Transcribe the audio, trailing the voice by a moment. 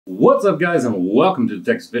What's up, guys, and welcome to the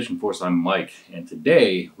Texas Fishing Force. I'm Mike, and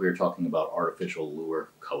today we're talking about artificial lure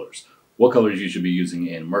colors. What colors you should be using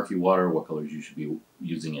in murky water, what colors you should be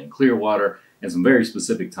using in clear water, and some very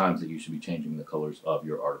specific times that you should be changing the colors of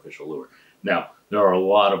your artificial lure. Now, there are a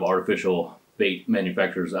lot of artificial bait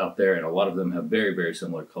manufacturers out there, and a lot of them have very, very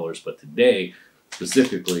similar colors, but today,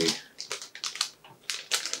 specifically,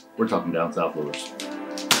 we're talking down south lures.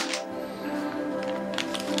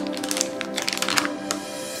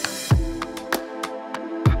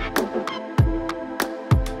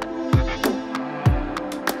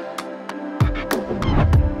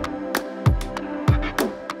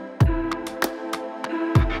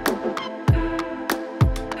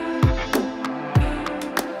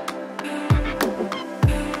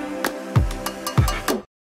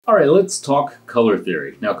 All right, let's talk color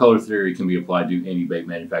theory. Now, color theory can be applied to any bait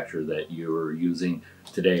manufacturer that you're using.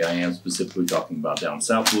 Today, I am specifically talking about down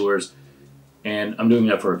south lures, and I'm doing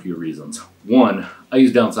that for a few reasons. One, I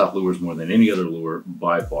use down south lures more than any other lure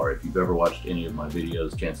by far. If you've ever watched any of my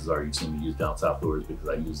videos, chances are you've seen me use down south lures because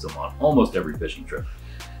I use them on almost every fishing trip.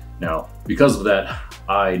 Now, because of that,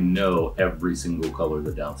 I know every single color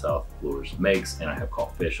that down south lures makes, and I have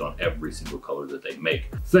caught fish on every single color that they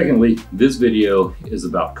make. Secondly, this video is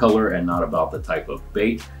about color and not about the type of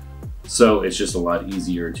bait. So it's just a lot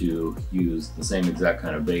easier to use the same exact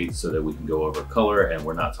kind of bait so that we can go over color, and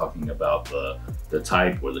we're not talking about the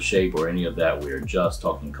type or the shape or any of that. We are just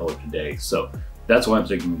talking color today. So that's why I'm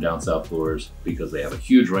sticking with down south lures, because they have a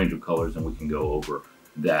huge range of colors and we can go over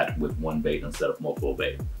that with one bait instead of multiple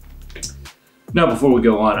bait. Now, before we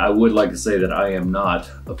go on, I would like to say that I am not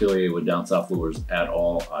affiliated with down south lures at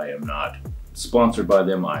all. I am not sponsored by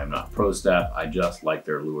them. I am not pro staff. I just like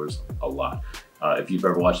their lures a lot. If you've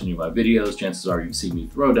ever watched any of my videos, chances are you've seen me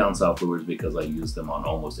throw down south lures because I use them on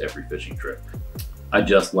almost every fishing trip. I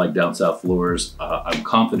just like down south lures. I'm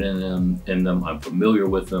confident in them. I'm familiar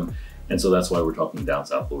with them. And so that's why we're talking down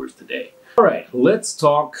south lures today. All right, let's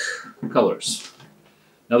talk colors.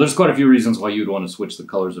 Now, there's quite a few reasons why you'd want to switch the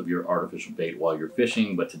colors of your artificial bait while you're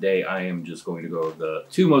fishing, but today I am just going to go over the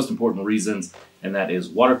two most important reasons, and that is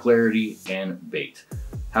water clarity and bait.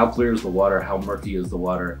 How clear is the water, how murky is the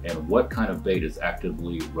water, and what kind of bait is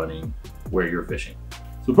actively running where you're fishing.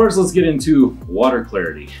 So first, let's get into water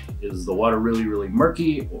clarity. Is the water really, really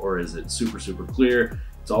murky, or is it super, super clear?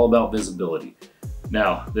 It's all about visibility.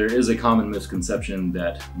 Now, there is a common misconception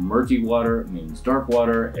that murky water means dark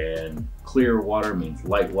water and clear water means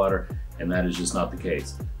light water, and that is just not the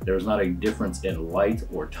case. There is not a difference in light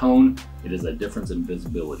or tone, it is a difference in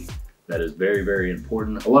visibility. That is very, very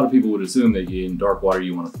important. A lot of people would assume that in dark water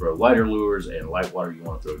you want to throw lighter lures, and light water you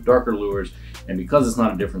want to throw darker lures, and because it's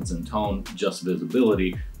not a difference in tone, just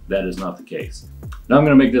visibility, that is not the case. Now, I'm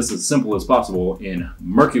going to make this as simple as possible. In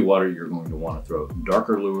murky water, you're going to want to throw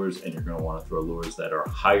darker lures, and you're going to want to throw lures that are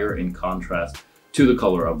higher in contrast to the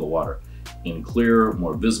color of the water. In clearer,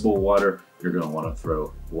 more visible water, you're going to want to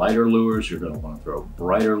throw lighter lures, you're going to want to throw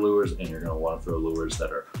brighter lures, and you're going to want to throw lures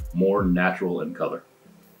that are more natural in color.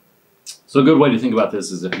 So a good way to think about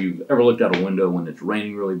this is if you've ever looked out a window when it's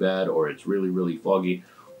raining really bad or it's really, really foggy,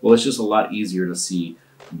 well, it's just a lot easier to see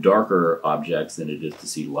darker objects than it is to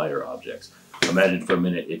see lighter objects. Imagine for a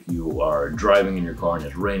minute if you are driving in your car and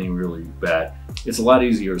it's raining really bad. It's a lot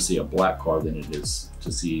easier to see a black car than it is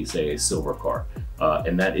to see, say, a silver car.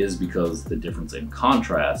 And that is because the difference in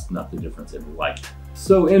contrast, not the difference in light.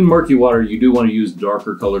 So in murky water, you do want to use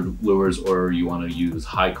darker colored lures, or you want to use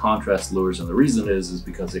high contrast lures. And the reason is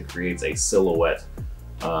because it creates a silhouette,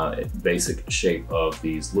 basic shape of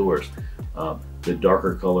these lures. The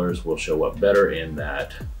darker colors will show up better in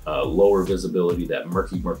that lower visibility, that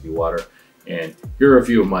murky water. And here are a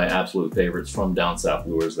few of my absolute favorites from down south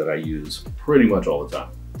lures that I use pretty much all the time.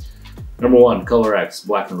 Number one, Color X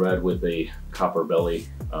black and red with a copper belly.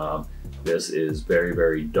 This is very,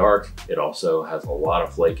 very dark. It also has a lot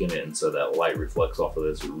of flake in it, and so that light reflects off of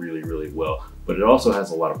this really, really well. But it also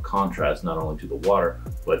has a lot of contrast, not only to the water,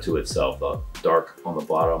 but to itself. The dark on the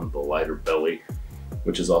bottom, the lighter belly,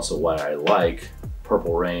 which is also why I like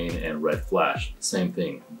Purple Rain and Red Flash. Same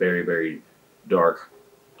thing, very, very dark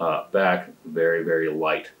back, very, very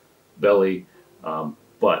light belly,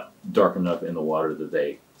 but dark enough in the water that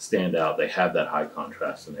they stand out. They have that high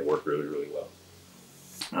contrast and they work really, really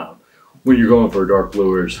well. When you're going for dark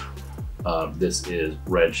lures, this is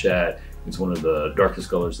Red Shad. It's one of the darkest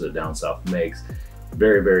colors that down south makes.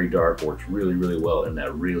 Very, very dark, works really, really well in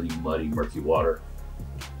that really muddy, murky water.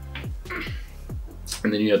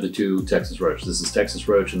 And then you have the two Texas Roach. This is Texas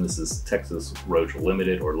Roach and this is Texas Roach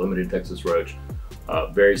Limited or Limited Texas Roach.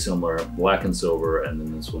 Very similar, black and silver, and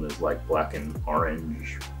then this one is like black and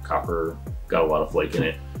orange, copper, got a lot of flake in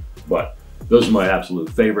it. But those are my absolute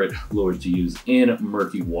favorite lures to use in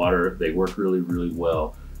murky water. They work really, really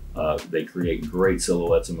well. They create great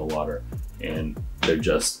silhouettes in the water, and they're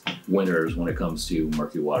just winners when it comes to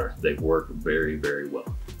murky water. They work very, very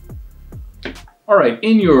well. All right,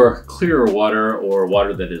 in your clearer water or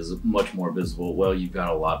water that is much more visible, well, you've got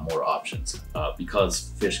a lot more options.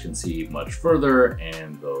 Because fish can see much further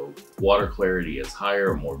and the water clarity is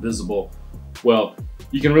higher, more visible, well,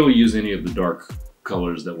 you can really use any of the dark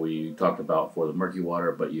colors that we talked about for the murky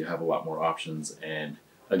water, but you have a lot more options. And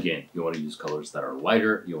again, you want to use colors that are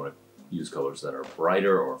lighter, you want to use colors that are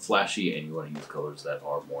brighter or flashy, and you want to use colors that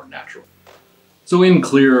are more natural. So in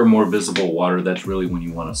clearer, more visible water, that's really when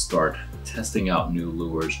you want to start testing out new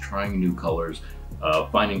lures, trying new colors,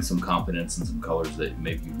 finding some confidence in some colors that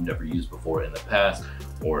maybe you've never used before in the past,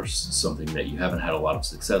 or something that you haven't had a lot of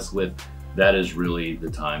success with. That is really the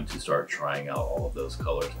time to start trying out all of those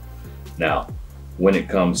colors. Now, when it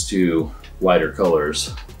comes to lighter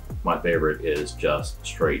colors, my favorite is just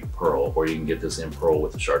straight pearl, or you can get this in pearl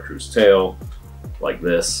with a chartreuse tail like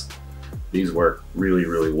this. These work really,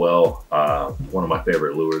 really well. One of my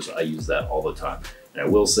favorite lures, I use that all the time. And I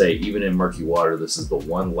will say, even in murky water, this is the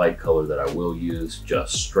one light color that I will use,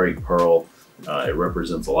 just straight pearl. It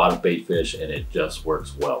represents a lot of bait fish and it just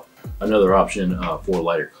works well. Another option for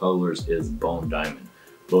lighter colors is bone diamond.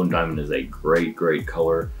 Bone diamond is a great, great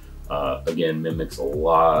color. Again, mimics a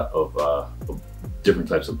lot of different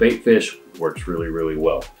types of bait fish, works really, really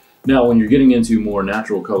well. Now, when you're getting into more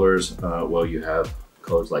natural colors, well, you have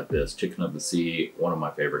colors like this, Chicken of the Sea, one of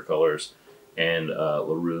my favorite colors, and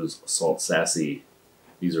LaRue's Salt Sassy.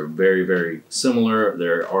 These are very, very similar.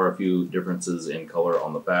 There are a few differences in color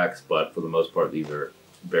on the backs, but for the most part, these are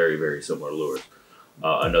very, very similar lures.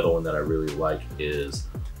 Another one that I really like is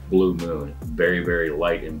Blue Moon. Very, very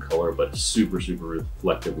light in color, but super, super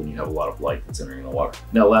reflective when you have a lot of light that's entering the water.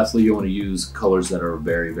 Now, lastly, you want to use colors that are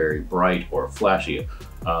very, very bright or flashy.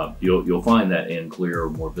 You'll find that in clear,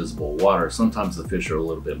 more visible water, sometimes the fish are a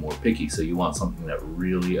little bit more picky, so you want something that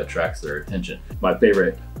really attracts their attention. My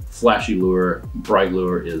favorite flashy lure, bright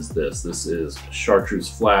lure is this. This is Chartreuse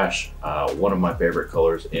Flash, one of my favorite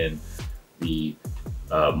colors in the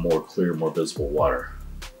more clear, more visible water.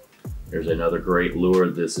 There's another great lure.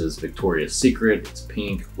 This is Victoria's Secret. It's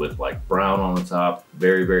pink with like brown on the top.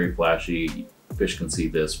 Very, very flashy. Fish can see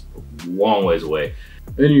this long ways away.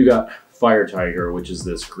 And then you got Fire Tiger, which is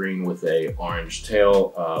this green with a orange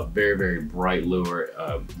tail. Very, very bright lure.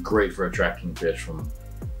 Great for attracting fish from,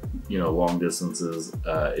 long distances.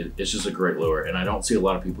 It's just a great lure. And I don't see a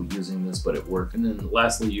lot of people using this, but it worked. And then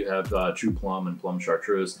lastly, you have True Plum and Plum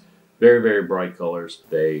Chartreuse. Very, very bright colors.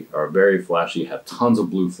 They are very flashy, have tons of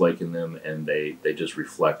blue flake in them, and they just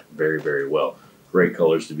reflect very, very well. Great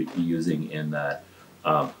colors to be using in that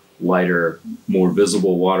lighter, more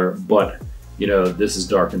visible water. But, this is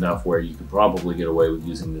dark enough where you could probably get away with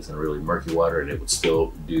using this in really murky water and it would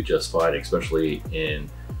still do just fine, especially in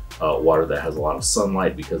water that has a lot of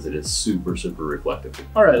sunlight because it is super, super reflective.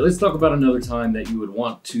 All right, let's talk about another time that you would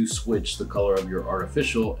want to switch the color of your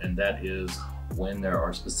artificial, and that is when there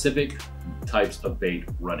are specific types of bait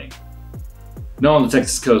running. Now on the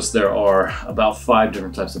Texas coast, there are about 5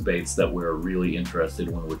 different types of baits that we're really interested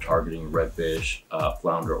when we're targeting redfish,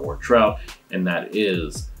 flounder, or trout, and that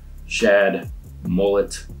is shad,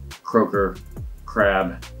 mullet, croaker,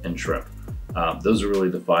 crab, and shrimp. Those are really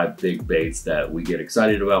the 5 big baits that we get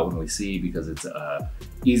excited about when we see, because it's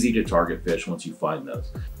easy to target fish once you find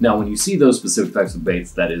those. Now, when you see those specific types of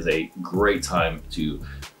baits, that is a great time to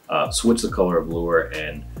switch the color of lure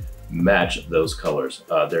and match those colors.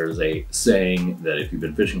 There's a saying that if you've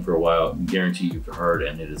been fishing for a while, guarantee you've heard,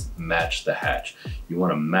 and it is match the hatch. You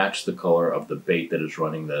want to match the color of the bait that is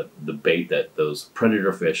running, the bait that those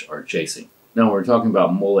predator fish are chasing. Now, when we're talking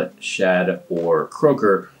about mullet, shad, or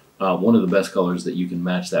croaker, one of the best colors that you can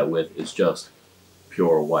match that with is just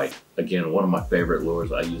pure white. Again, one of my favorite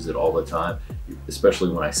lures. I use it all the time, especially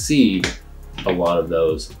when I see a lot of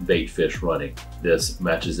those bait fish running. This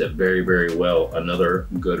matches it very, very well. Another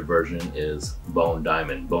good version is Bone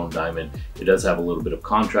Diamond. Bone Diamond, it does have a little bit of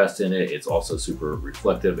contrast in it. It's also super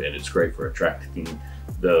reflective, and it's great for attracting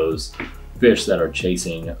those fish that are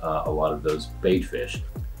chasing a lot of those bait fish.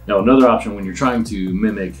 Now, another option when you're trying to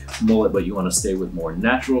mimic mullet, but you want to stay with more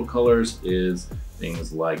natural colors, is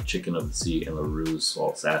things like Chicken of the Sea and LaRue's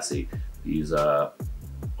Salt Sassy. These are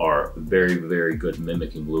very, very good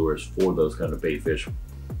mimicking lures for those kind of bait fish,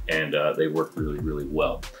 and they work really, really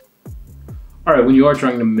well. All right, when you are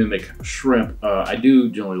trying to mimic shrimp, I do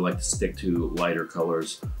generally like to stick to lighter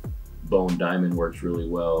colors. Bone Diamond works really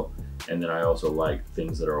well, and then I also like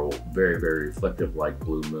things that are very, very reflective, like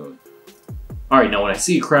Blue Moon. All right, now when I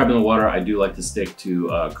see crab in the water, I do like to stick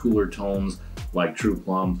to cooler tones like True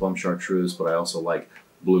Plum, Plum Chartreuse, but I also like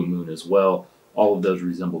Blue Moon as well. All of those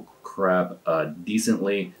resemble crab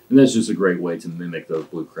decently, and that's just a great way to mimic those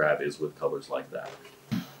blue crab is with colors like that.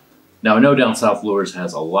 Now I know Down South Lures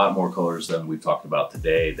has a lot more colors than we've talked about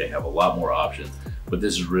today. They have a lot more options, but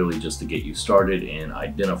this is really just to get you started in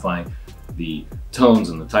identifying the tones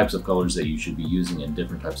and the types of colors that you should be using in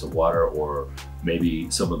different types of water, or maybe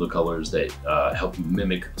some of the colors that help you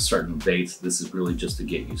mimic certain baits. This is really just to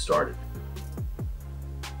get you started.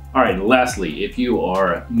 All right, lastly, if you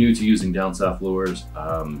are new to using Down South lures,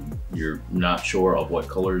 you're not sure of what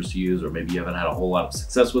colors to use, or maybe you haven't had a whole lot of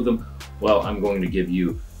success with them, well, I'm going to give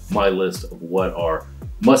you my list of what are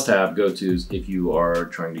must-have go-tos if you are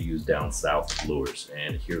trying to use Down South lures,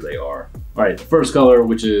 and here they are. All right, the first color,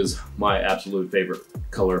 which is my absolute favorite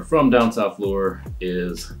color from Down South Lure,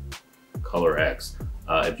 is Color X.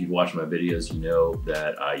 If you've watched my videos, you know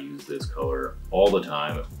that I use this color all the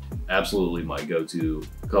time. Absolutely my go-to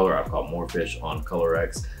color. I've caught more fish on Color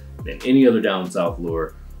X than any other Down South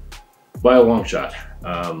lure by a long shot.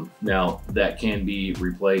 Now that can be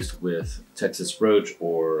replaced with Texas Roach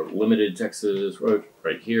or limited Texas Roach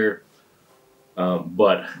right here.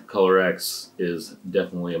 But Color X is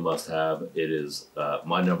definitely a must-have. It is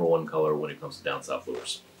my #1 color when it comes to Down South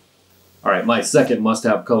lures. All right, my second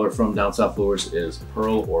must-have color from Down South lures is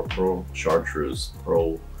Pearl or Pearl Chartreuse.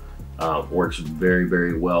 Pearl works very,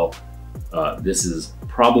 very well. This is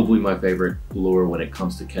probably my favorite lure when it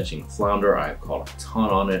comes to catching flounder. I've caught a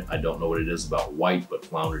ton on it. I don't know what it is about white, but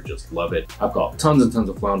flounder, just love it. I've caught tons and tons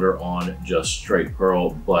of flounder on just straight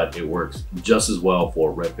pearl, but it works just as well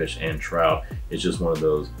for redfish and trout. It's just one of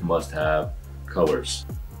those must-have colors.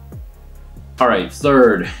 All right,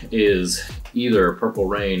 third is either Purple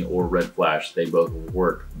Rain or Red Flash. They both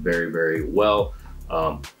work very, very well.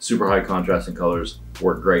 Super high contrasting colors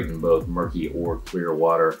work great in both murky or clear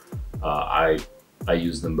water. I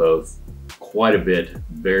use them both quite a bit.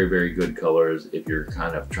 Very, very good colors if you're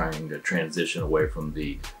kind of trying to transition away from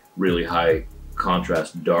the really high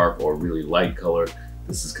contrast dark or really light color.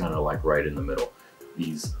 This is kind of like right in the middle.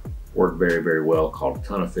 These work very, very well. Caught a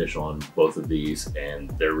ton of fish on both of these,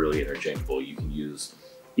 and they're really interchangeable. You can use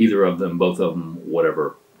either of them, both of them,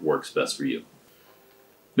 whatever works best for you.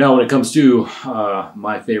 Now, when it comes to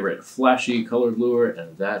my favorite flashy colored lure,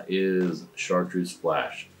 and that is Chartreuse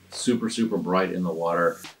Flash. Super, super bright in the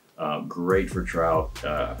water. Great for trout.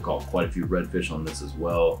 I've caught quite a few redfish on this as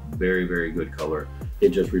well. Very, very good color. It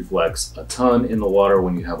just reflects a ton in the water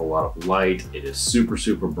when you have a lot of light. It is super,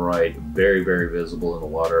 super bright, very, very visible in the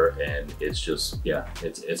water, and it's just, yeah,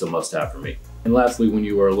 it's a must-have for me. And lastly, when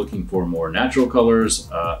you are looking for more natural colors,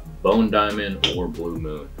 Bone Diamond or Blue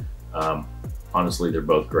Moon. Honestly, they're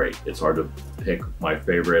both great. It's hard to pick my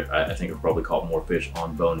favorite. I think I've probably caught more fish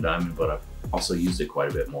on Bone Diamond, but I've also used it quite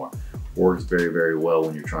a bit more. Works very, very well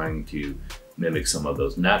when you're trying to mimic some of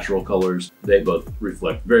those natural colors. They both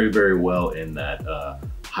reflect very, very well in that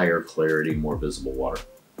higher clarity, more visible water.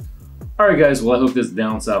 All right, guys, well, I hope this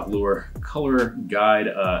Down South lure color guide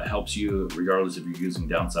helps you regardless if you're using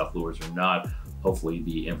Down South lures or not. Hopefully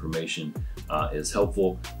the information is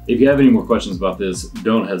helpful. If you have any more questions about this,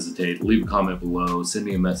 don't hesitate. Leave a comment below, send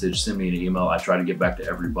me a message, send me an email. I try to get back to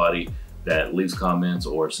everybody that leaves comments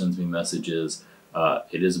or sends me messages.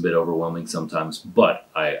 It is a bit overwhelming sometimes, but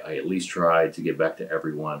I at least try to get back to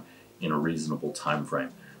everyone in a reasonable time frame.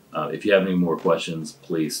 If you have any more questions,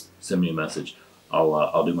 please send me a message.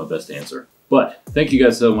 I'll do my best to answer. But thank you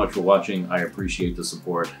guys so much for watching. I appreciate the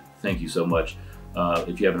support. Thank you so much.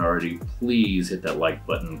 If you haven't already, please hit that like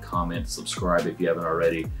button, comment, subscribe if you haven't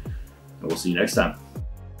already, and we'll see you next time.